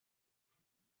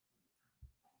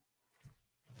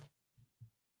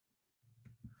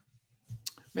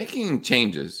Making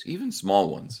changes, even small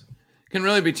ones, can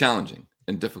really be challenging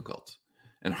and difficult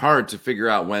and hard to figure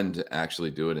out when to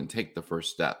actually do it and take the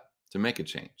first step to make a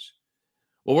change.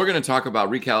 Well, we're going to talk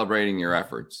about recalibrating your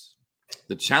efforts,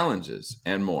 the challenges,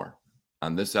 and more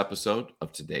on this episode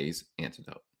of Today's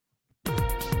Antidote.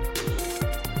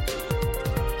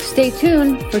 Stay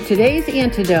tuned for Today's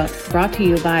Antidote, brought to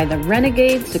you by the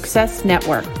Renegade Success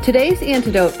Network. Today's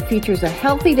Antidote features a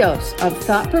healthy dose of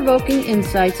thought-provoking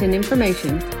insights and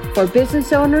information for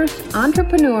business owners,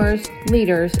 entrepreneurs,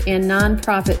 leaders, and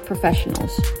nonprofit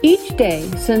professionals. Each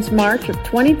day since March of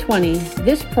 2020,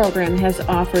 this program has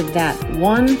offered that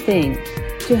one thing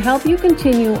to help you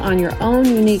continue on your own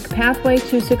unique pathway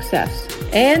to success.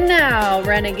 And now,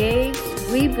 Renegades,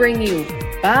 we bring you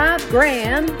Bob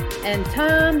Graham and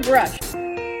Tom Brush.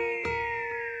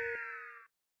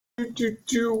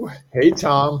 Hey,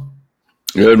 Tom.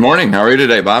 Good morning. How are you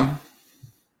today, Bob?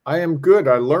 I am good.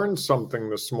 I learned something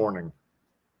this morning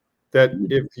that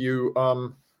if you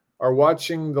are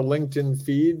watching the LinkedIn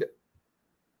feed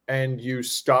and you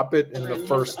stop it in the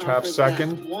first half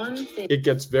second, it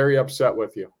gets very upset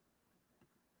with you.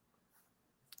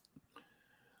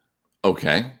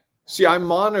 Okay. See, I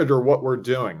monitor what we're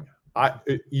doing.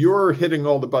 You're hitting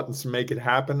all the buttons to make it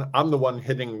happen. I'm the one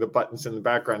hitting the buttons in the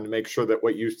background to make sure that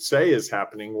what you say is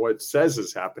happening, what it says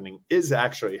is happening, is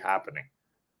actually happening.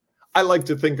 I like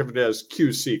to think of it as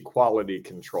QC, quality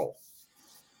control.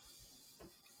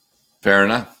 Fair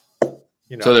enough.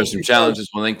 So there's some challenges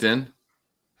with LinkedIn?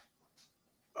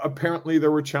 Apparently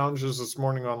there were challenges this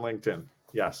morning on LinkedIn.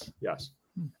 Yes.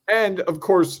 And of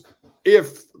course,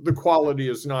 if the quality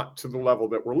is not to the level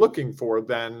that we're looking for,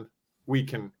 then we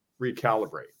can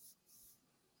recalibrate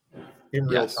in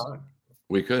real time.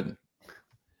 We could.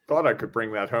 Thought I could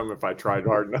bring that home if I tried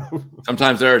hard enough.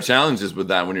 Sometimes there are challenges with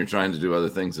that when you're trying to do other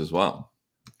things as well.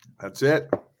 That's it.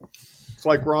 It's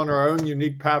like we're on our own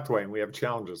unique pathway and we have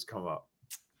challenges come up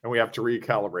and we have to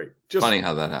recalibrate. Just funny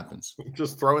how that happens.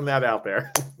 Just throwing that out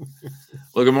there.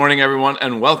 Well, good morning, everyone,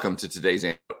 and welcome to today's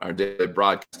our daily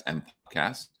broadcast and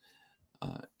podcast.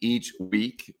 Each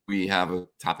week we have a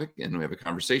topic and we have a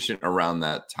conversation around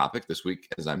that topic. This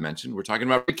week, as I mentioned, we're talking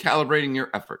about recalibrating your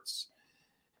efforts.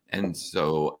 And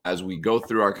so as we go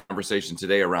through our conversation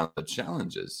today around the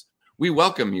challenges, we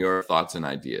welcome your thoughts and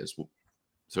ideas.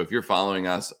 So if you're following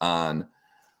us on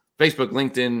Facebook,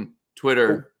 LinkedIn,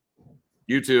 Twitter,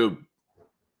 YouTube,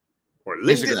 or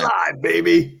LinkedIn Live,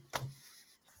 baby,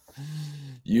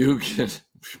 you can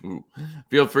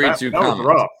feel free to comment. That was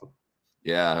rough.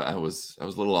 Yeah, I was a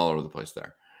little all over the place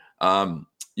there.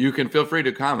 You can feel free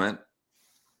to comment,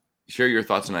 share your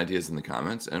thoughts and ideas in the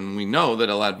comments, and we know that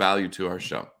it'll add value to our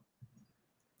show.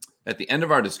 At the end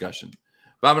of our discussion,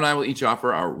 Bob and I will each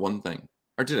offer our one thing,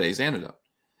 our today's antidote.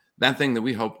 That thing that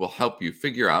we hope will help you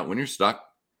figure out when you're stuck,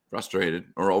 frustrated,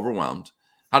 or overwhelmed,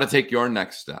 how to take your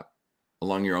next step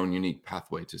along your own unique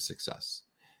pathway to success.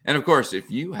 And of course, if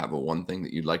you have a one thing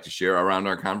that you'd like to share around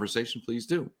our conversation, please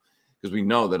do, because we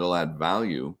know that it'll add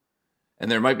value, and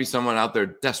there might be someone out there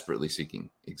desperately seeking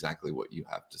exactly what you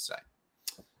have to say.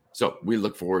 So we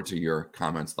look forward to your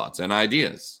comments, thoughts, and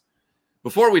ideas.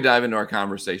 Before we dive into our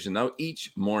conversation, though,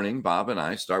 each morning, Bob and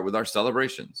I start with our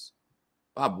celebrations.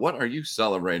 Bob, what are you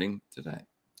celebrating today?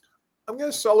 I'm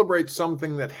going to celebrate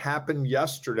something that happened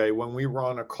yesterday when we were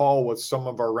on a call with some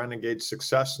of our Renegade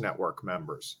Success Network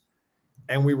members.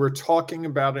 And we were talking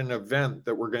about an event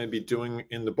that we're going to be doing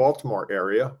in the Baltimore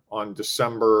area on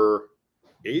December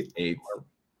 8th.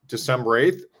 December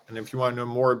 8th. And if you want to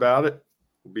know more about it,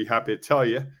 we'll be happy to tell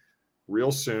you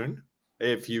real soon.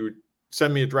 If you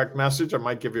send me a direct message, I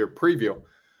might give you a preview.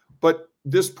 But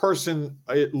this person,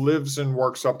 it lives and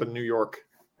works up in New York,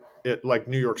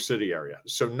 New York City area,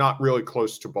 so not really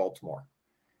close to Baltimore.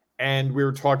 And we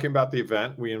were talking about the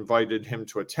event. We invited him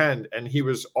to attend, and he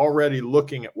was already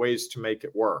looking at ways to make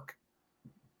it work.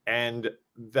 And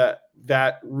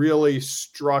that really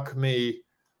struck me,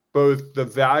 both the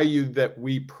value that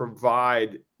we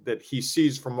provide that he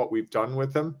sees from what we've done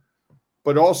with him,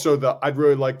 but also I'd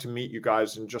really like to meet you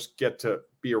guys and just get to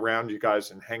be around you guys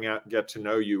and hang out and get to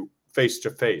know you face to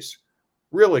face.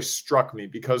 Really struck me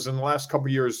because in the last couple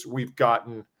of years,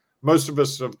 most of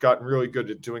us have gotten really good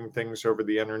at doing things over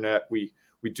the internet. We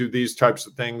do these types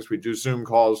of things. We do Zoom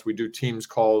calls, we do Teams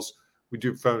calls, we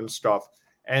do phone stuff.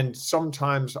 And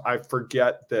sometimes I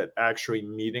forget that actually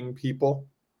meeting people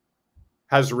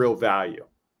has real value.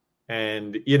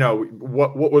 And,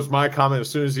 what was my comment as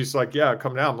soon as he's like, yeah,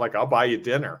 come down, I'm like, I'll buy you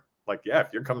dinner. Like, yeah, if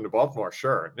you're coming to Baltimore,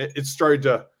 sure. And it started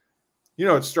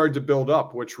to build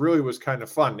up, which really was kind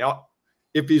of fun. Now,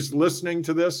 if he's listening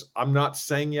to this, I'm not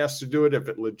saying yes to do it. If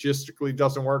it logistically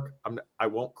doesn't work, I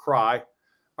won't cry.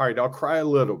 all right, I'll cry a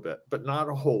little bit, but not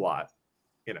a whole lot,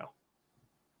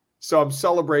 So I'm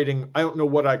celebrating. I don't know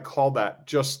what I call that,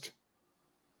 just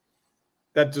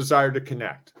that desire to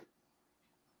connect.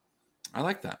 I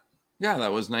like that. Yeah,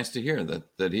 that was nice to hear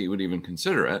that he would even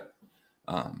consider it.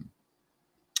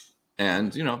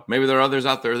 And, maybe there are others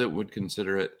out there that would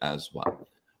consider it as well.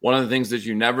 One of the things that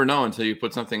you never know until you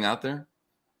put something out there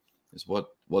is what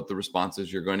the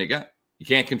responses you're going to get. You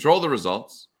can't control the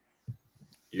results.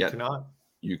 You cannot.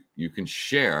 You can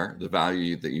share the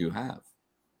value that you have,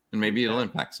 and maybe it'll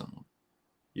impact someone.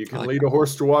 You can lead a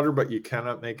horse to water, but you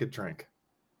cannot make it drink.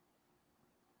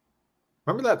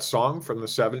 Remember that song from the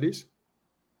 70s?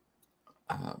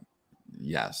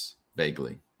 Yes,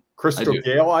 vaguely. Crystal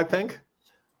Gale, I think.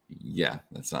 Yeah,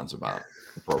 that sounds about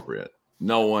appropriate.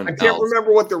 No one I can't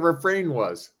remember what the refrain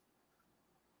was.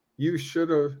 You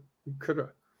should have, you could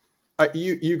have.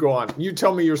 You go on. You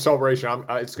tell me your celebration.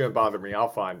 It's going to bother me. I'll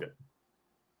find it.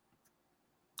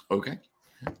 Okay.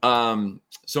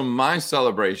 So my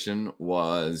celebration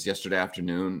was yesterday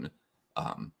afternoon.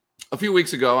 A few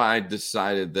weeks ago, I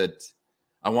decided that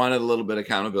I wanted a little bit of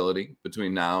accountability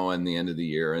between now and the end of the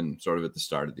year and sort of at the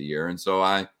start of the year. And so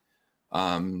I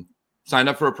signed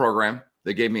up for a program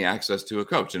that gave me access to a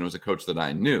coach, and it was a coach that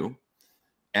I knew.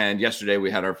 And yesterday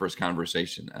we had our first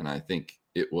conversation, and I think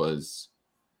it was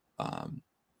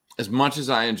as much as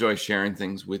I enjoy sharing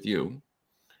things with you,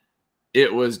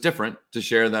 it was different to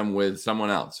share them with someone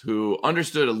else who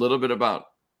understood a little bit about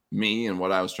me and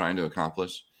what I was trying to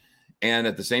accomplish, and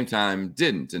at the same time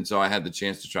didn't. And so I had the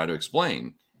chance to try to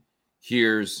explain,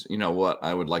 here's, what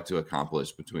I would like to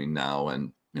accomplish between now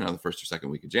and, the first or second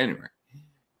week of January.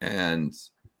 And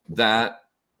that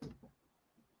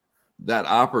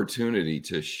opportunity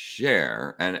to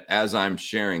share, and as I'm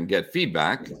sharing, get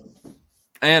feedback,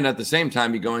 and at the same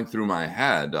time be going through my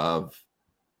head of,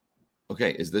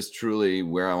 okay, is this truly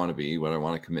where I want to be, what I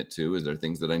want to commit to? Is there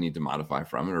things that I need to modify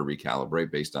from it or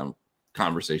recalibrate based on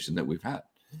conversation that we've had?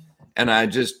 And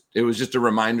it was just a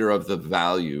reminder of the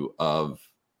value of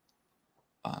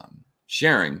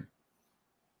sharing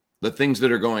the things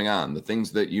that are going on, the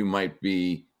things that you might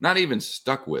be not even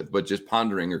stuck with, but just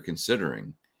pondering or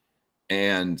considering,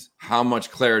 and how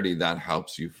much clarity that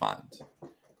helps you find.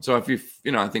 So if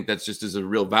I think that's just as a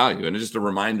real value, and it's just a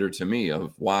reminder to me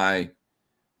of why,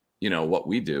 what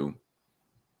we do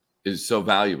is so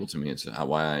valuable to me. It's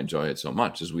why I enjoy it so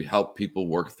much, is we help people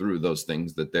work through those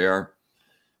things that they are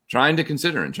trying to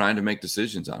consider and trying to make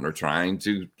decisions on, or trying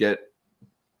to get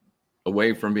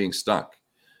away from being stuck,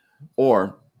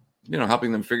 or,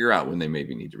 helping them figure out when they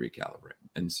maybe need to recalibrate.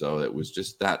 And so it was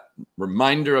just that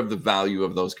reminder of the value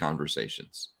of those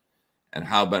conversations and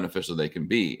how beneficial they can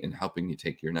be in helping you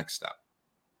take your next step.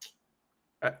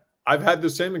 I've had the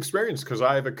same experience because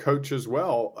I have a coach as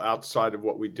well outside of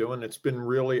what we do. And it's been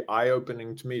really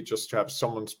eye-opening to me just to have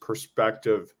someone's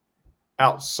perspective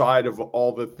outside of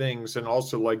all the things. And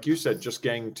also, like you said, just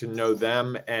getting to know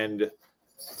them and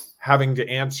having to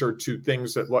answer to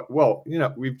things that,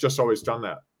 we've just always done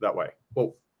that way.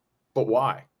 Well, but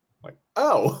why? Like,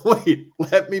 oh, wait,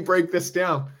 let me break this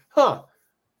down.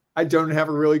 I don't have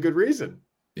a really good reason,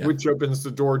 which opens the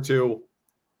door to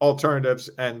alternatives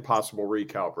and possible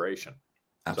recalibration.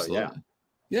 Absolutely. So,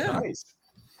 yeah. Nice.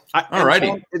 All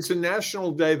righty. It's a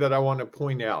national day that I want to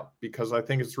point out because I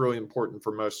think it's really important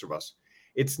for most of us.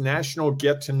 It's National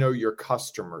Get to Know Your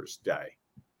Customers Day.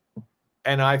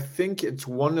 And I think it's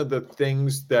one of the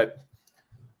things that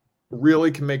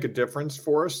really can make a difference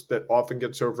for us that often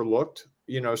gets overlooked.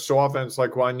 So often it's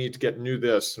like, well, I need to get new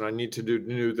this, and I need to do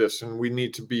new this, and we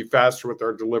need to be faster with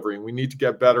our delivery, and we need to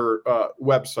get better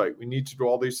website. We need to do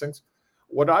all these things.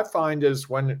 What I find is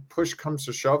when push comes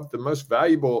to shove, the most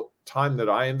valuable time that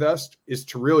I invest is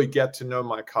to really get to know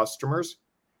my customers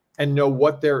and know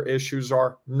what their issues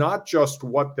are, not just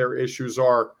what their issues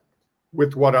are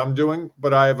with what I'm doing,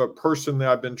 but I have a person that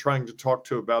I've been trying to talk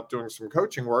to about doing some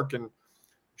coaching work, and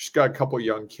she's got a couple of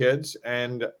young kids,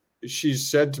 and she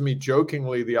said to me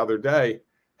jokingly the other day,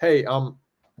 "Hey, I'm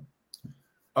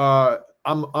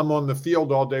on the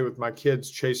field all day with my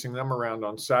kids, chasing them around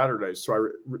on Saturdays. So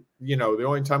the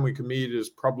only time we can meet is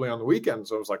probably on the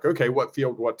weekends." I was like, "Okay, what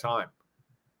field, what time?"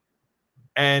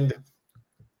 And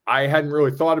I hadn't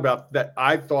really thought about that.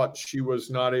 I thought she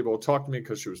was not able to talk to me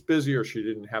because she was busy or she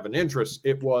didn't have an interest.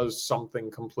 It was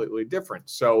something completely different.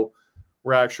 So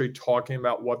we're actually talking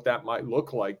about what that might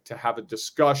look like to have a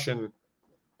discussion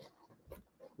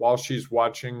while she's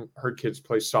watching her kids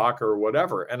play soccer or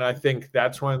whatever. And I think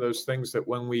that's one of those things that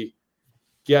when we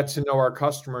get to know our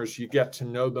customers, you get to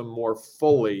know them more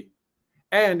fully.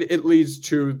 And it leads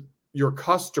to your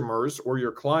customers or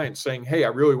your clients saying, hey, I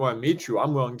really want to meet you.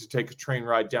 I'm willing to take a train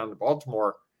ride down to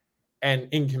Baltimore and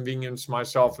inconvenience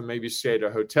myself and maybe stay at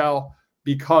a hotel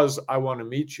because I want to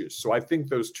meet you. So I think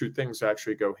those two things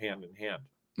actually go hand in hand.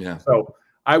 Yeah. So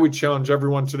I would challenge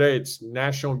everyone today. It's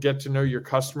National Get to Know Your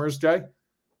Customers Day.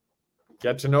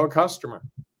 Get to know a customer.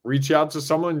 Reach out to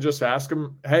someone and just ask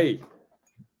them, hey,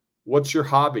 what's your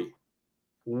hobby?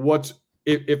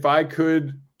 If I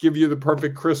could give you the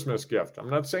perfect Christmas gift? I'm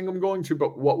not saying I'm going to,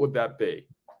 but what would that be?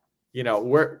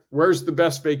 Where's the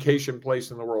best vacation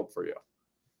place in the world for you?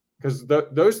 Because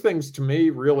those things to me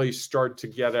really start to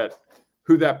get at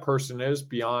who that person is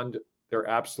beyond their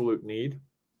absolute need.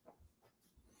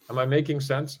 Am I making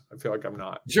sense? I feel like I'm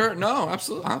not. Sure. No,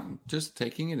 absolutely. I'm just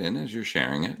taking it in as you're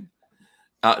sharing it.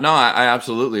 No, I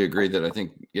absolutely agree that I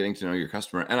think getting to know your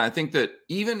customer, and I think that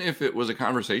even if it was a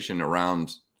conversation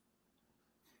around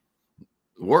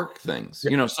work things,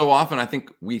 so often I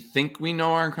think we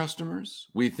know our customers.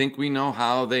 We think we know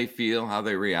how they feel, how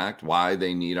they react, why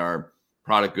they need our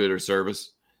product, good, or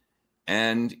service.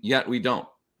 And yet we don't.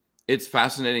 It's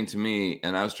fascinating to me.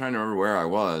 And I was trying to remember where I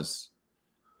was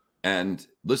and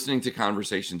listening to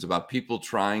conversations about people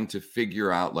trying to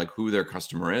figure out like who their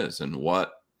customer is and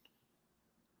what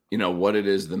it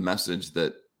is, the message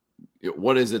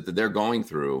what is it that they're going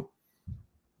through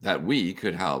that we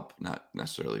could help, not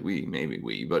necessarily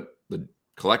we, but the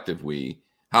collective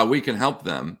how we can help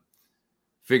them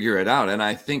figure it out. And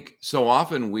I think so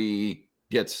often we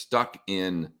get stuck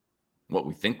in what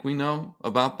we think we know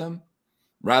about them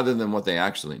rather than what they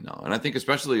actually know. And I think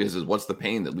especially is what's the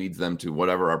pain that leads them to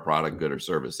whatever our product, good, or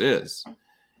service is.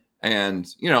 And,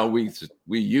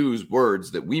 we use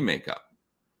words that we make up.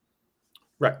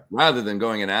 Right. Rather than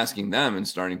going and asking them and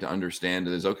starting to understand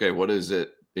is, okay, what is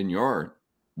it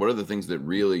what are the things that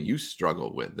really you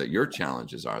struggle with, that your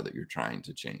challenges are that you're trying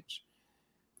to change?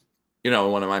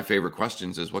 One of my favorite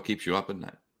questions is what keeps you up at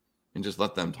night? And just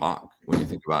let them talk when you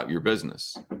think about your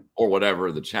business or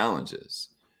whatever the challenge is.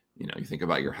 You think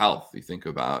about your health, you think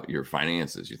about your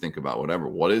finances, you think about whatever.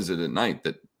 What is it at night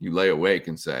that you lay awake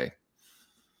and say,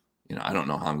 I don't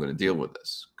know how I'm going to deal with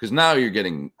this? Because now you're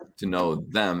getting to know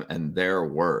them and their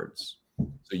words.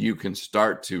 So you can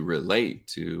start to relate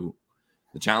to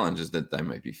the challenges that they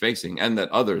might be facing and that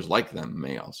others like them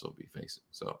may also be facing.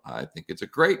 So I think it's a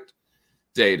great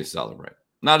day to celebrate.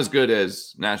 Not as good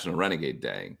as National Renegade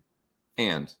Day.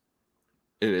 And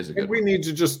it is a good We need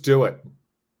to just do it.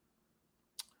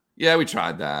 Yeah, we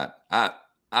tried that. I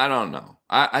don't know.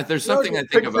 There's something I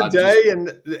think about today,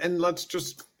 and let's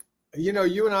just,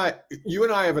 you and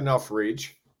I have enough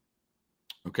reach.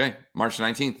 Okay, March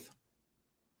 19th.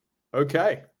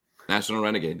 Okay, National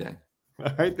Renegade Day.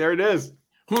 All right, there it is.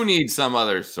 Who needs some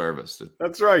other service?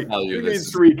 That's right. Who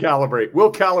needs to recalibrate?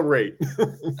 We'll calibrate.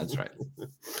 That's right.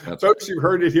 Folks, you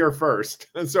heard it here first.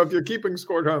 And so if you're keeping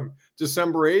score at home,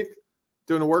 December 8th,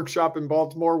 doing a workshop in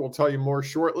Baltimore. We'll tell you more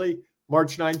shortly.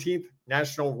 March 19th,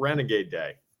 National Renegade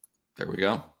Day. There we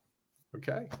go.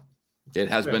 Okay. It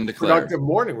has been declared. Productive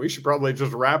morning. We should probably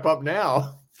just wrap up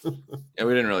now. Yeah,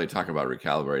 we didn't really talk about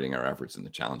recalibrating our efforts and the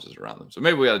challenges around them. So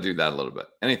maybe we got to do that a little bit.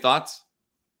 Any thoughts?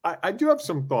 I do have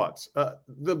some thoughts.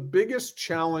 The biggest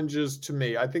challenges to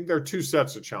me, I think there are two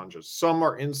sets of challenges. Some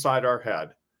are inside our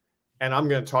head, and I'm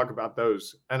going to talk about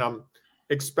those. And I'm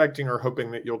expecting or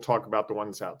hoping that you'll talk about the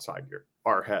ones outside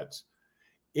our heads.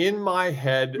 In my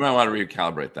head. You might want to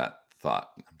recalibrate that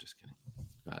thought. I'm just kidding.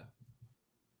 Go ahead.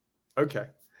 Okay.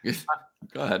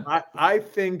 Go ahead. I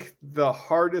think the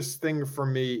hardest thing for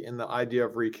me in the idea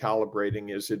of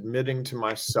recalibrating is admitting to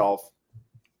myself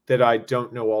that I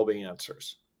don't know all the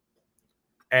answers.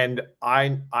 And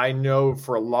I know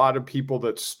for a lot of people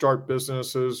that start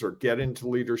businesses or get into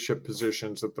leadership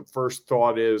positions that the first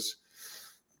thought is,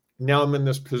 now I'm in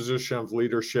this position of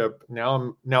leadership.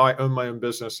 Now I own my own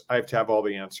business. I have to have all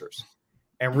the answers.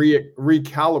 And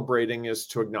recalibrating is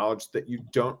to acknowledge that you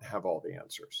don't have all the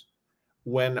answers.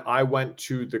 When I went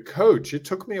to the coach, it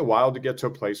took me a while to get to a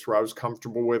place where I was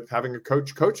comfortable with having a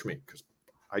coach me, because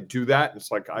I do that. And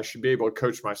it's like, I should be able to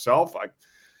coach myself.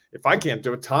 If I can't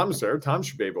do it, Tom's there. Tom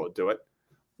should be able to do it.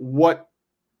 What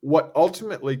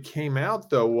ultimately came out,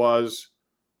 though, was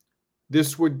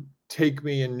this would take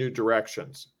me in new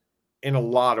directions in a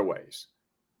lot of ways.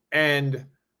 And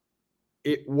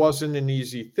it wasn't an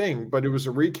easy thing, but it was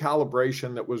a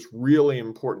recalibration that was really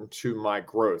important to my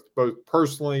growth, both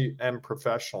personally and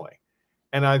professionally.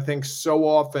 And I think so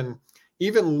often,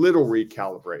 even little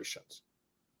recalibrations,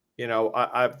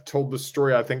 I've told the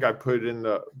story, I think I put it in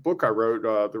the book I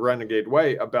wrote, The Renegade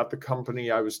Way, about the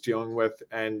company I was dealing with,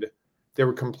 and they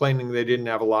were complaining they didn't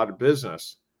have a lot of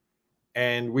business.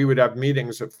 And we would have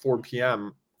meetings at 4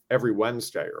 p.m. every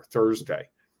Wednesday or Thursday.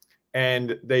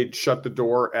 And they'd shut the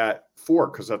door at 4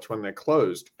 because that's when they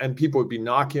closed. And people would be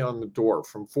knocking on the door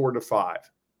from 4 to 5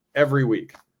 every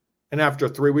week. And after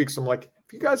 3 weeks, I'm like,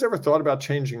 have you guys ever thought about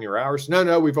changing your hours?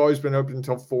 No, we've always been open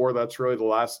until 4. That's really the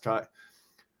last time.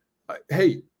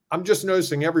 Hey, I'm just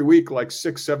noticing every week, like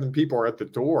 6, 7 people are at the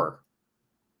door.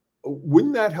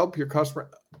 Wouldn't that help your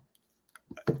customer?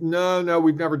 No,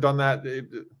 we've never done that.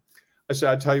 I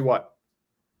said, I tell you what,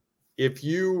 if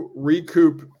you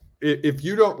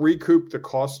don't recoup the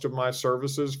cost of my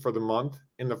services for the month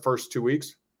in the first 2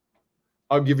 weeks,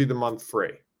 I'll give you the month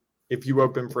free if you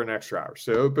open for an extra hour.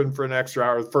 So open for an extra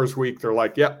hour the first week, they're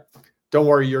like, yep, don't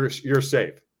worry, you're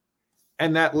safe.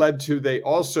 And that led to, they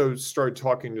also started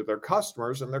talking to their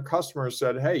customers, and their customers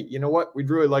said, hey, you know what?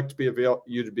 We'd really like to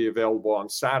you to be available on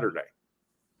Saturday.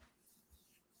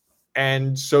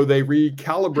 And so they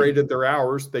recalibrated their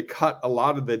hours. They cut a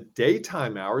lot of the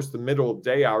daytime hours, the middle of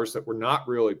day hours that were not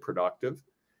really productive.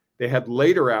 They had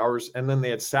later hours, and then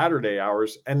they had Saturday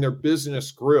hours, and their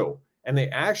business grew. And they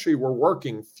actually were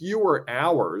working fewer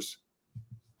hours,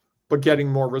 but getting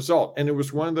more result. And it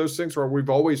was one of those things where we've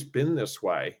always been this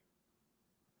way.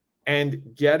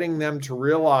 And getting them to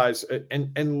realize,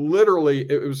 and literally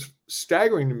it was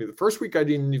staggering to me. The first week I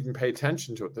didn't even pay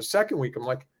attention to it. The second week I'm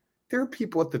like, there are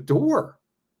people at the door.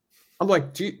 I'm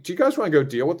like, do you guys want to go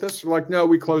deal with this? They're like, no,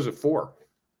 we close at 4.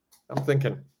 I'm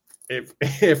thinking,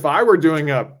 if I were doing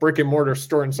a brick and mortar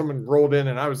store and someone rolled in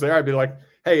and I was there, I'd be like,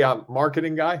 hey,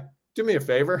 marketing guy, do me a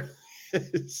favor.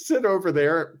 Sit over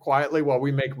there quietly while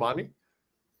we make money.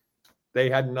 They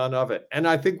had none of it. And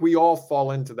I think we all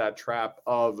fall into that trap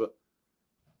of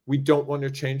we don't want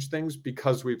to change things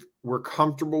because we're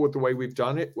comfortable with the way we've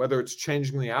done it, whether it's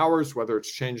changing the hours, whether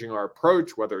it's changing our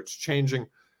approach, whether it's changing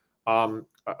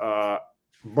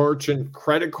merchant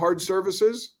credit card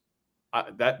services.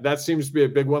 That seems to be a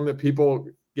big one that people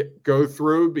go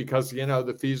through because,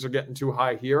 the fees are getting too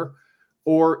high here,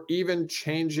 or even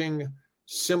changing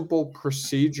simple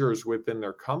procedures within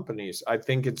their companies. I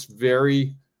think it's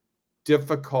very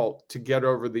difficult to get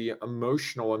over the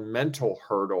emotional and mental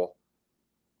hurdle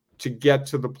to get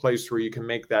to the place where you can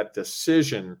make that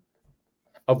decision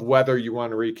of whether you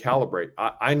want to recalibrate.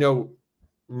 I know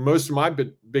most of my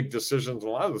big decisions, a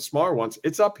lot of the smaller ones,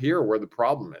 it's up here where the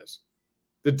problem is.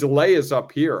 The delay is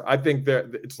up here. I think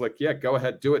that it's like, yeah, go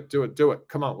ahead, do it.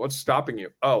 Come on, what's stopping you?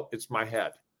 Oh, it's my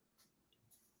head.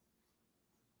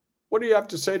 What do you have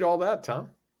to say to all that,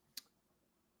 Tom?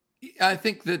 I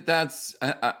think that's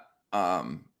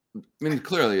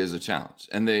clearly is a challenge,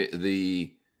 and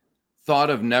the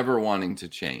thought of never wanting to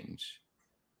change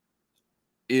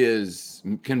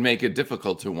can make it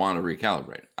difficult to want to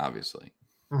recalibrate. Obviously,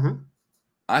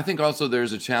 I think also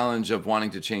there's a challenge of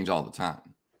wanting to change all the time,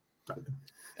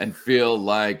 and feel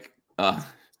like that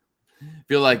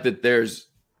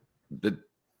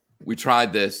we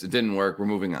tried this, it didn't work, we're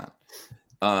moving on.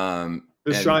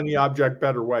 The shiny object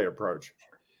better way approach.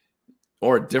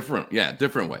 Or different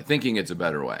way, thinking it's a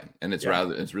better way, and it's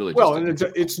really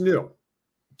it's new.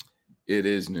 It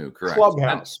is new, correct?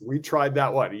 Clubhouse. We tried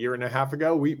that a year and a half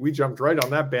ago. We jumped right on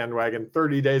that bandwagon.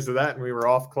 30 days of that, and we were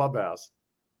off Clubhouse.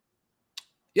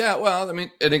 Yeah, well,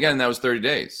 and again, that was 30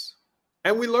 days,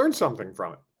 and we learned something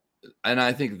from it. And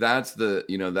I think that's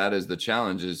that is the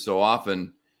challenge. Is so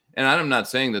often, and I'm not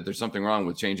saying that there's something wrong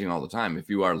with changing all the time if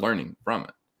you are learning from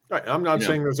it. Right. I'm not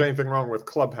saying there's anything wrong with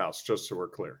Clubhouse, just so we're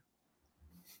clear.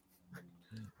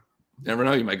 Never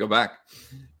know, you might go back.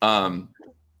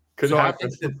 Could happen.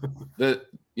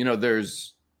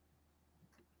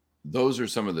 Those are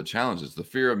some of the challenges. The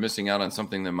fear of missing out on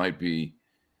something that might be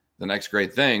the next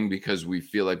great thing because we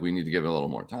feel like we need to give it a little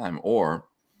more time, or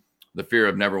the fear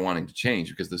of never wanting to change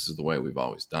because this is the way we've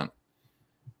always done it.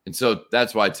 And so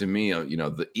that's why, to me,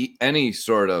 any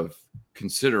sort of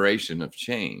consideration of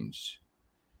change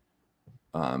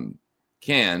can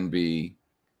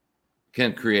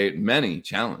create many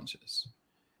challenges.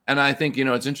 And I think,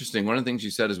 it's interesting. One of the things you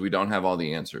said is we don't have all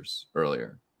the answers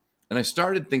earlier. And I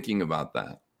started thinking about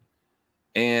that.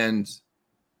 And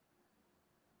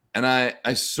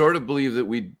I sort of believe that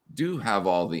we do have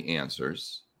all the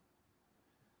answers.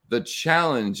 The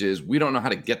challenge is we don't know how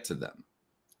to get to them.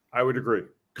 I would agree.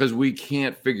 Because we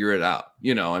can't figure it out.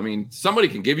 Somebody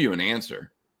can give you an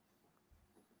answer.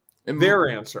 Their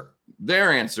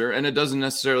answer, and it doesn't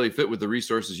necessarily fit with the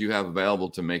resources you have available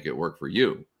to make it work for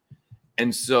you.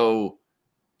 And so,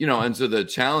 so the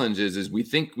challenge is we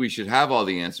think we should have all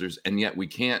the answers, and yet we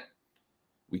can't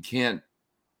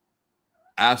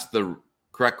ask the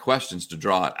correct questions to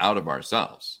draw it out of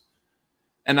ourselves.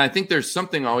 And I think there's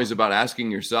something always about asking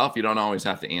yourself, you don't always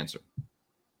have to answer.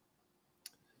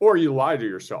 Or you lie to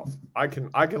yourself. I can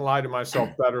lie to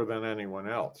myself better than anyone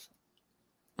else.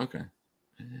 Okay.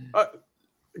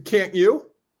 Can't you?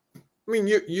 I mean,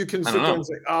 you can sit there and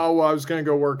say, oh, well, I was going to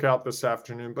go work out this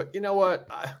afternoon, but you know what?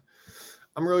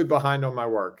 I'm really behind on my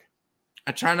work.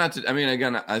 I try not to. I mean,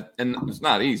 again, and it's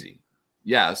not easy.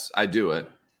 Yes, I do it.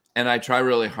 And I try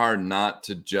really hard not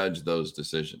to judge those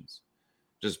decisions.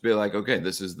 Just be like, okay,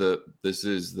 this is the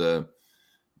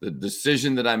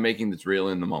decision that I'm making that's real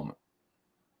in the moment.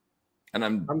 And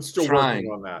I'm still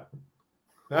working on that.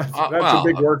 That's a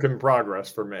big work in progress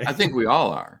for me. I think we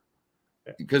all are.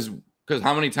 Because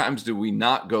how many times do we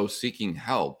not go seeking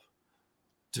help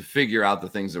to figure out the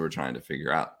things that we're trying to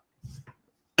figure out?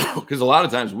 Because a lot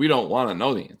of times we don't want to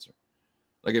know the answer.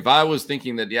 Like if I was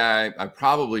thinking that, I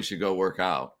probably should go work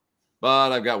out,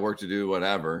 but I've got work to do,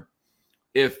 whatever.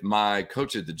 If my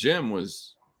coach at the gym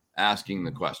was asking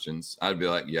the questions, I'd be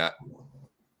like, yeah,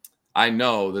 I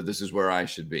know that this is where I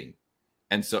should be.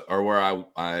 And so, or where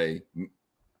I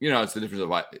it's the difference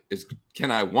of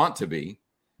can I want to be?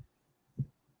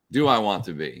 Do I want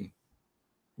to be?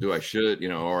 Do I should,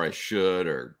 or I should,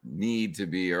 or need to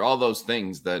be, or all those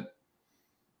things that,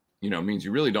 means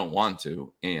you really don't want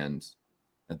to. And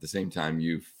at the same time,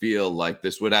 you feel like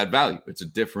this would add value. It's a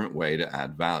different way to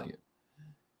add value.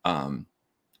 And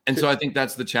so I think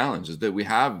that's the challenge, is that we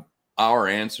have our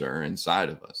answer inside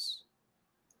of us.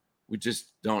 We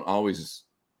just don't always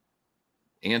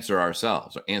answer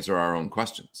ourselves or answer our own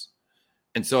questions.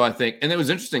 And so I think, and it was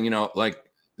interesting, like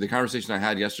the conversation I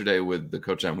had yesterday with the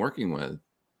coach I'm working with,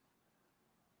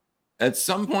 at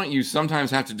some point you sometimes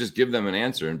have to just give them an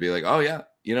answer and be like, oh yeah,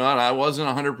 you know what? I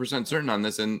wasn't 100% certain on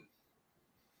this. And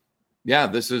yeah,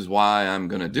 this is why I'm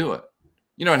going to do it.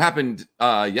 It happened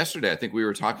yesterday. I think we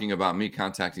were talking about me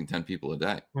contacting 10 people a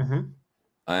day. Mm-hmm.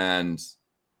 And,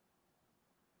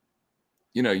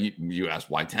 you asked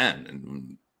why 10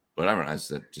 and whatever. And I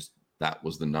said, just that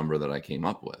was the number that I came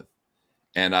up with.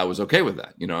 And I was okay with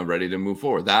that. I'm ready to move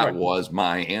forward. That was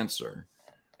my answer.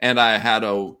 And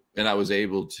I was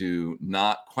able to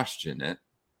not question it.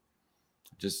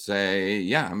 Just say,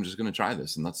 yeah, I'm just going to try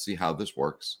this and let's see how this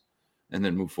works and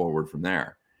then move forward from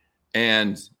there.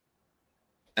 And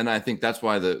I think that's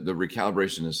why the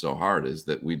recalibration is so hard, is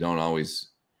that we don't always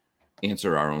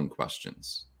answer our own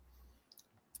questions.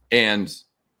 And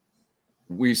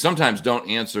we sometimes don't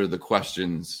answer the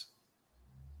questions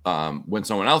when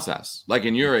someone else asks. Like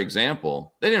in your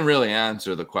example, they didn't really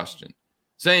answer the question.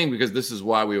 Saying because this is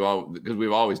why we've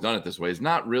always done it this way is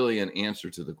not really an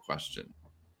answer to the question.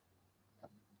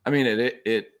 I mean,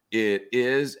 it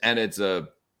is, and it's a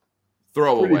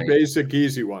throwaway, pretty basic,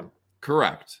 easy one.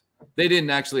 Correct. They didn't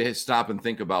actually stop and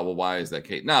think about, well, why is that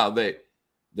case? Now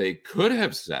they could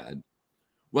have said,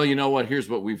 well, you know what? Here's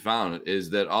what we found is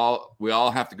that we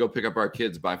all have to go pick up our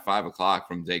kids by 5:00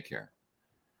 from daycare.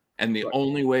 And the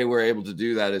only way we're able to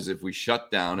do that is if we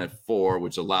shut down at 4,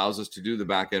 which allows us to do the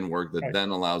back end work that then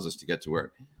allows us to get to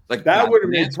work. Like that would have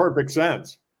made perfect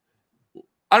sense.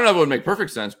 I don't know if it would make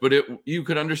perfect sense, but you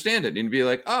could understand it and be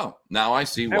like, oh, now I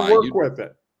see why. And work with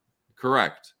it.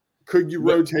 Correct. Could you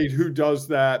rotate who does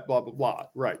that? Blah, blah, blah.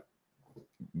 Right.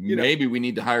 Maybe we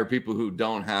need to hire people who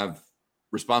don't have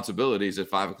responsibilities at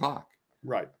 5:00.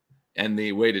 Right. And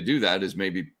the way to do that is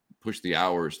maybe push the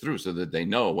hours through so that they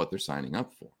know what they're signing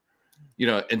up for.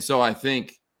 And so I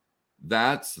think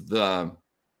that's the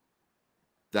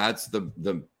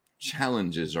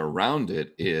challenges around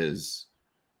it, is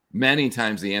many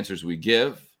times the answers we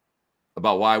give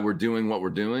about why we're doing what we're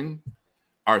doing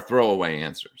are throwaway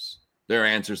answers. They're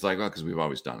answers like, oh, because we've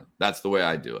always done it. That's the way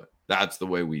I do it. That's the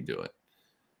way we do it.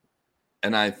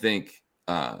 And I think,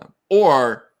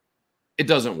 or it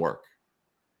doesn't work.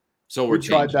 So we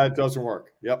tried that, it doesn't work.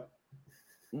 Yep.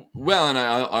 Well, and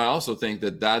I also think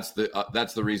that's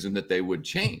the reason that they would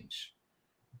change,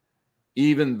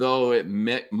 even though it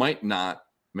might not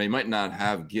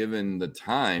have given the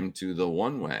time to the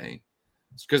one way.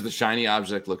 It's because the shiny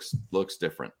object looks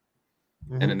different,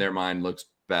 and in their mind looks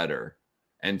better,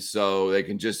 and so they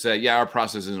can just say, "Yeah, our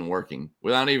process isn't working,"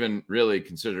 without even really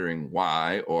considering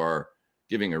why or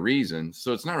giving a reason.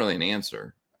 So it's not really an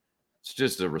answer; it's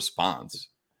just a response,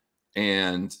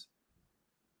 and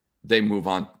they move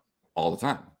on all the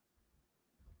time.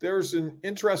 There's an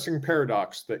interesting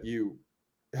paradox that you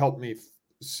helped me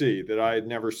see that I had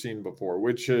never seen before,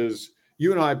 which is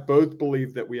you and I both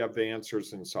believe that we have the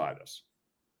answers inside us.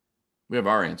 We have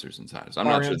our answers inside us. I'm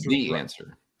not sure the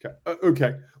answer. Okay.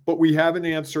 Okay. But we have an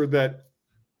answer that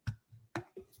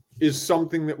is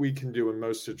something that we can do in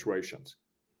most situations.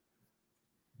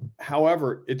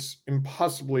 However, it's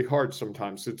impossibly hard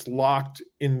sometimes. It's locked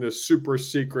in the super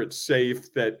secret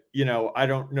safe that, I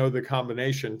don't know the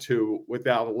combination to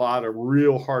without a lot of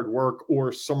real hard work,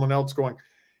 or someone else going,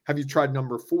 have you tried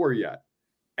number 4 yet?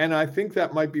 And I think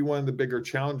that might be one of the bigger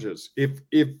challenges.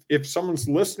 If someone's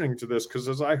listening to this, because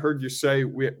as I heard you say,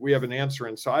 we have an answer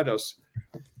inside us,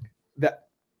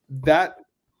 that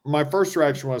my first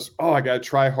reaction was, oh, I got to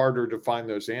try harder to find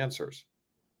those answers.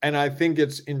 And I think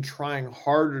it's in trying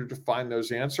harder to find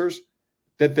those answers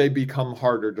that they become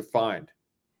harder to find.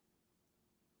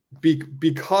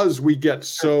 Because we get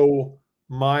so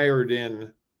mired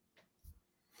in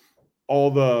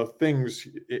all the things,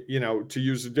 to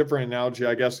use a different analogy,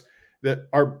 I guess, that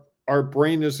our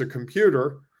brain is a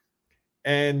computer,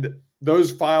 and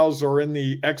those files are in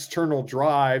the external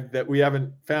drive that we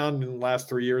haven't found in the last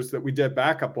 3 years that we did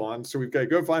backup on. So we've got to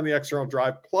go find the external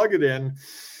drive, plug it in,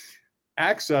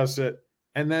 access it,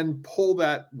 and then pull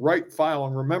that right file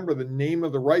and remember the name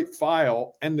of the right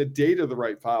file and the date of the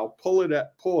right file, pull it,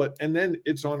 and then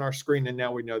it's on our screen, and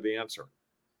now we know the answer.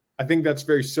 I think that's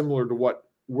very similar to what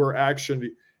we're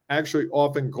actually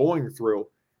often going through,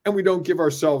 and we don't give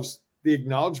ourselves the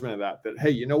acknowledgement of that, hey,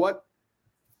 you know what?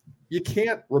 You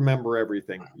can't remember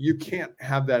everything. You can't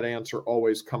have that answer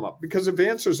always come up, because if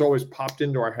answers always popped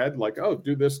into our head like, oh,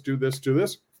 do this, do this, do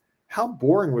this, how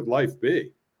boring would life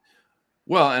be?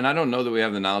 Well, and I don't know that we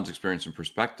have the knowledge, experience, and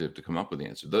perspective to come up with the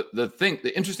answer.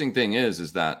 The interesting thing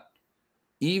is that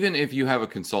even if you have a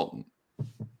consultant,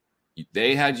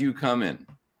 they had you come in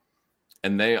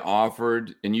and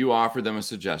you offered them a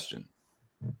suggestion,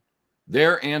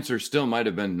 their answer still might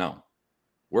have been no.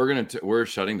 We're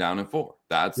shutting down in 4.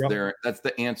 That's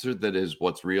the answer that is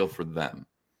what's real for them.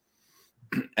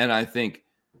 And I think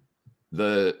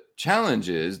the challenge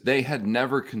is they had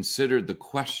never considered the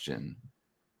question,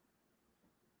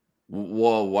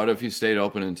 well, what if you stayed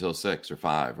open until 6 or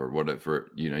 5, or what if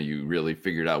you really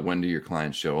figured out when do your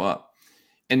clients show up?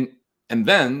 And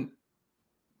then,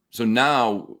 so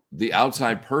now the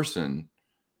outside person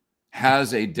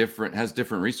has different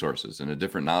resources and a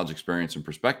different knowledge, experience, and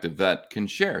perspective that can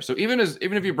share. So even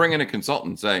if you bring in a consultant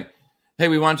and say, hey,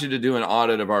 we want you to do an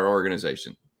audit of our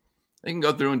organization, they can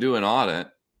go through and do an audit.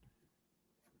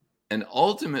 And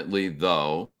ultimately,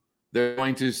 though, they're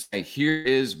going to say, here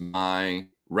is my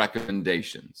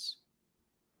recommendations.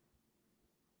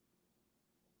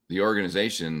 The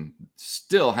organization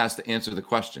still has to answer the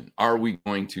question, are we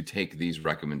going to take these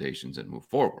recommendations and move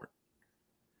forward?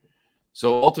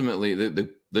 So ultimately,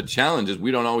 the challenge is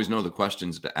we don't always know the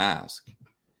questions to ask.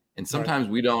 And sometimes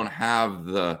we don't have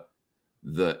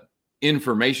the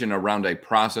information around a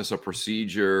process, a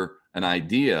procedure, an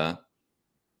idea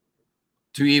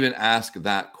to even ask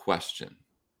that question.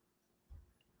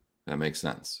 That makes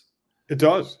sense. It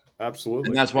does. Absolutely.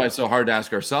 And that's why it's so hard to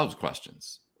ask ourselves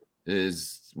questions,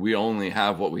 is we only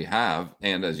have what we have.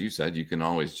 And as you said, you can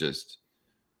always just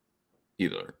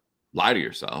either lie to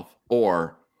yourself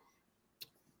or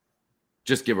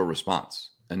just give a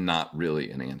response and not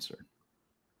really an answer.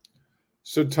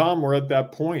 So, Tom, we're at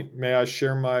that point. May I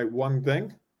share my one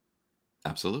thing?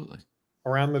 Absolutely.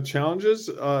 Around the challenges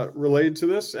related to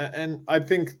this. And I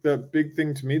think the big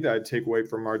thing to me that I take away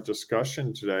from our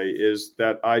discussion today is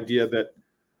that idea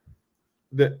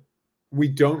that we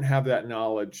don't have that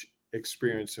knowledge,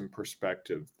 experience, and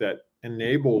perspective that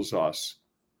enables us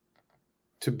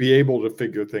to be able to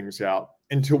figure things out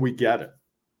until we get it.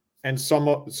 And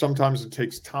sometimes it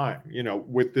takes time,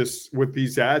 with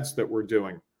these ads that we're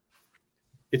doing.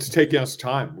 It's taking us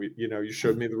time. You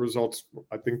showed me the results,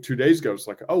 I think 2 days ago. It's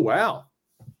like, oh, wow.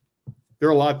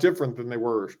 They're a lot different than they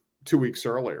were 2 weeks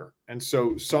earlier. And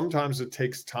so sometimes it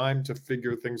takes time to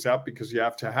figure things out because you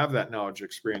have to have that knowledge,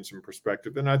 experience, and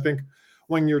perspective. And I think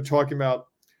when you're talking about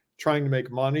trying to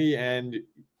make money and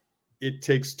it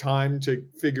takes time to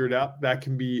figure it out, that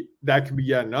can be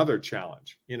yet another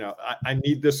challenge. I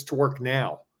need this to work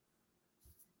now.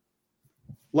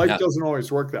 Life doesn't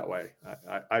always work that way.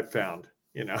 I've found,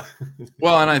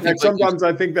 Well, and I think sometimes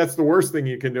I think that's the worst thing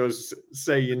you can do is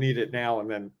say you need it now, and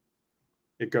then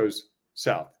it goes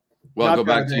south. Well, go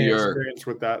back to your experience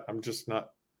with that. I'm just not.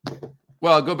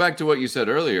 Well, go back to what you said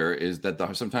earlier, is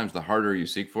that sometimes the harder you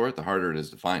seek for it, the harder it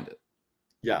is to find it.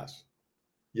 Yes.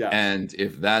 Yeah. And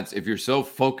if you're so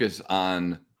focused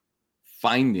on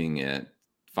finding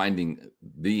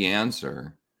the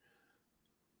answer,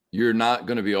 you're not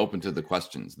going to be open to the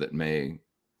questions that may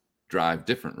drive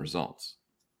different results.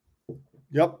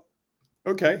 Yep.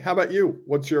 Okay. How about you?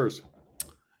 What's yours?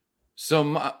 So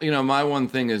my one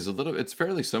thing is it's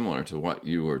fairly similar to what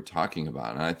you were talking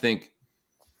about. And I think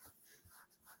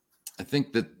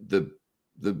that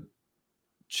the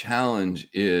challenge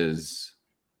is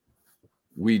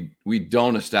we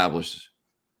don't establish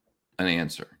an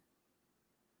answer,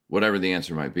 whatever the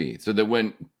answer might be. So that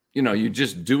when, you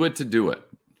just do it to do it.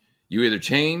 You either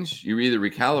change, you either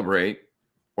recalibrate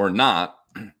or not,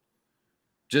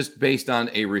 just based on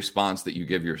a response that you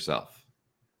give yourself.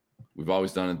 We've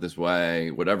always done it this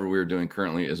way. Whatever we're doing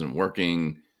currently isn't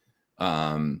working.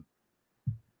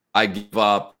 I give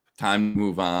up, time to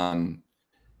move on.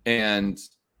 And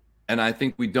I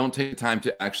think we don't take time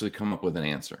to actually come up with an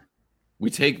answer. We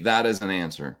take that as an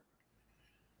answer.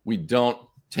 We don't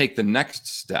take the next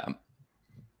step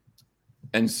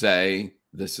and say,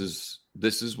 this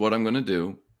is what I'm going to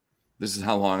do. This is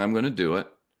how long I'm going to do it.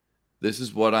 This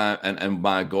is what and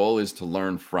my goal is to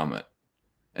learn from it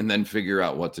and then figure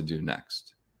out what to do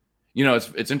next.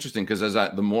 It's interesting because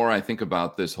the more I think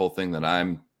about this whole thing that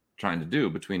I'm trying to do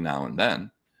between now and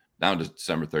then, down to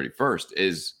December 31st,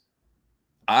 is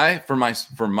I, for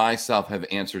myself, have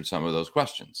answered some of those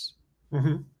questions.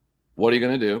 Mm-hmm. What are you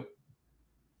going to do?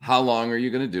 How long are you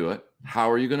going to do it? How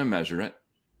are you going to measure it?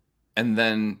 And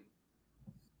then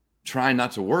try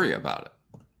not to worry about it.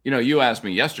 You asked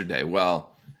me yesterday,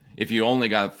 well, if you only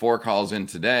got 4 calls in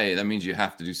today, that means you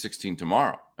have to do 16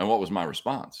 tomorrow. And what was my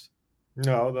response?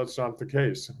 No, that's not the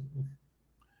case.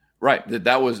 Right.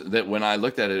 That when I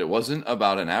looked at it, it wasn't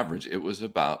about an average. It was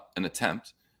about an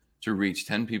attempt to reach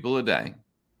 10 people a day.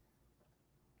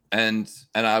 And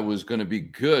I was going to be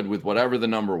good with whatever the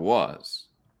number was.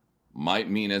 Might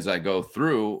mean as I go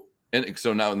through. And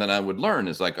so now and then I would learn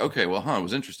is like, okay, well, it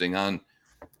was interesting. On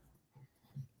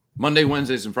Monday,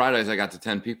 Wednesdays, and Fridays, I got to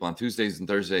 10 people. On Tuesdays and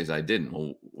Thursdays, I didn't.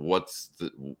 Well,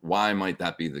 why might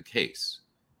that be the case?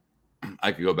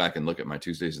 I could go back and look at my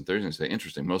Tuesdays and Thursdays and say,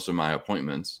 interesting, most of my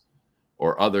appointments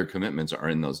or other commitments are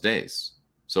in those days.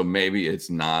 So maybe it's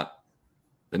not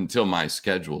until my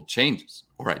schedule changes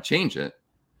or I change it,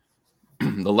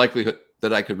 the likelihood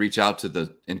that I could reach out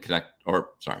to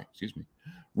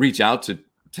reach out to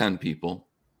 10 people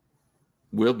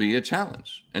will be a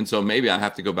challenge. And so maybe I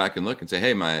have to go back and look and say,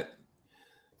 hey, my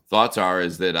thoughts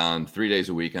is that on 3 days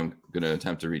a week, I'm going to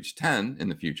attempt to reach 10 in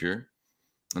the future.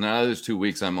 And then others 2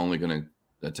 weeks, I'm only going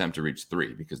to attempt to reach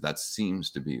 3 because that seems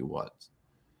to be what.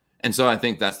 And so I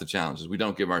think that's the challenge is we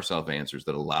don't give ourselves answers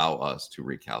that allow us to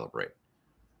recalibrate.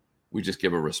 We just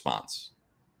give a response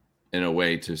in a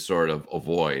way to sort of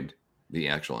avoid the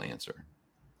actual answer.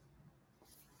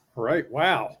 All right.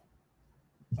 Wow.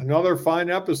 Another fine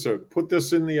episode. Put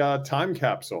this in the time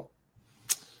capsule.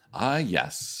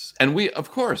 Yes. And we,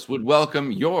 of course, would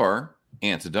welcome your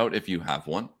antidote if you have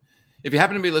one. If you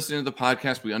happen to be listening to the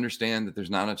podcast, we understand that there's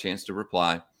not a chance to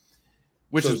reply,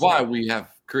 which is why we have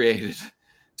created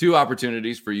 2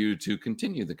 opportunities for you to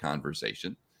continue the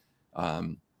conversation.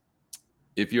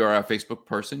 If you are a Facebook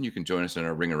person, you can join us in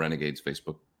our Ring of Renegades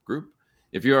Facebook group.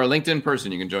 If you are a LinkedIn person,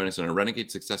 you can join us in our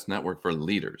Renegade Success Network for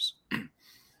Leaders,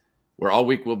 where all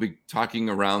week we'll be talking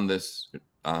around this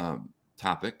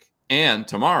topic. And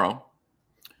tomorrow,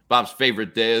 Bob's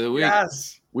favorite day of the week,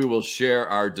 yes, we will share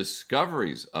our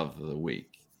discoveries of the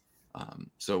week.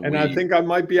 I think I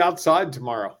might be outside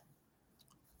tomorrow.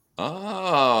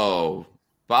 Oh,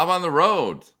 Bob on the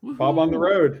road. Woo-hoo. Bob on the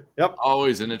road. Yep.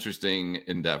 Always an interesting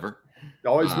endeavor.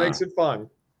 Always makes it fun.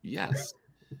 Yes.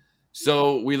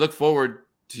 So we look forward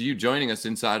to you joining us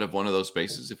inside of one of those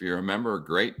spaces. If you're a member,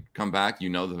 great. Come back. You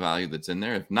know the value that's in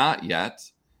there. If not yet,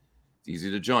 it's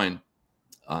easy to join.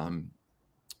 And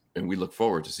we look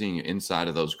forward to seeing you inside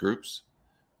of those groups.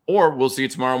 Or we'll see you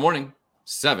tomorrow morning,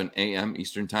 7 a.m.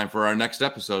 Eastern time for our next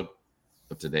episode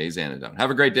of Today's Antidote.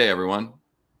 Have a great day, everyone.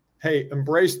 Hey,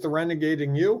 embrace the renegade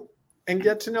in you and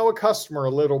get to know a customer a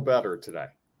little better today.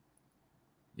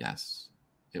 Yes,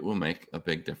 it will make a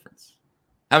big difference.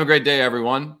 Have a great day,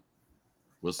 everyone.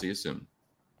 We'll see you soon.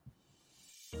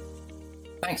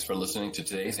 Thanks for listening to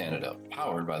Today's Antidote,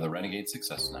 powered by the Renegade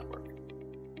Success Network.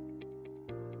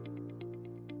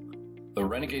 The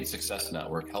Renegade Success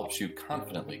Network helps you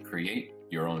confidently create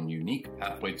your own unique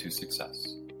pathway to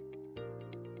success.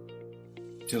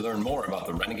 To learn more about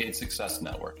the Renegade Success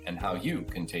Network and how you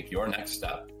can take your next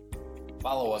step,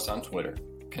 follow us on Twitter,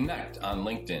 connect on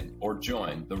LinkedIn, or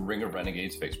join the Ring of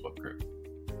Renegades Facebook group.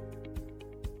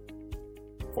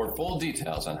 For full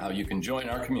details on how you can join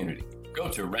our community, go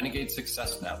to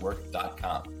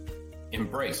renegadesuccessnetwork.com.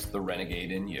 Embrace the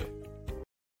renegade in you.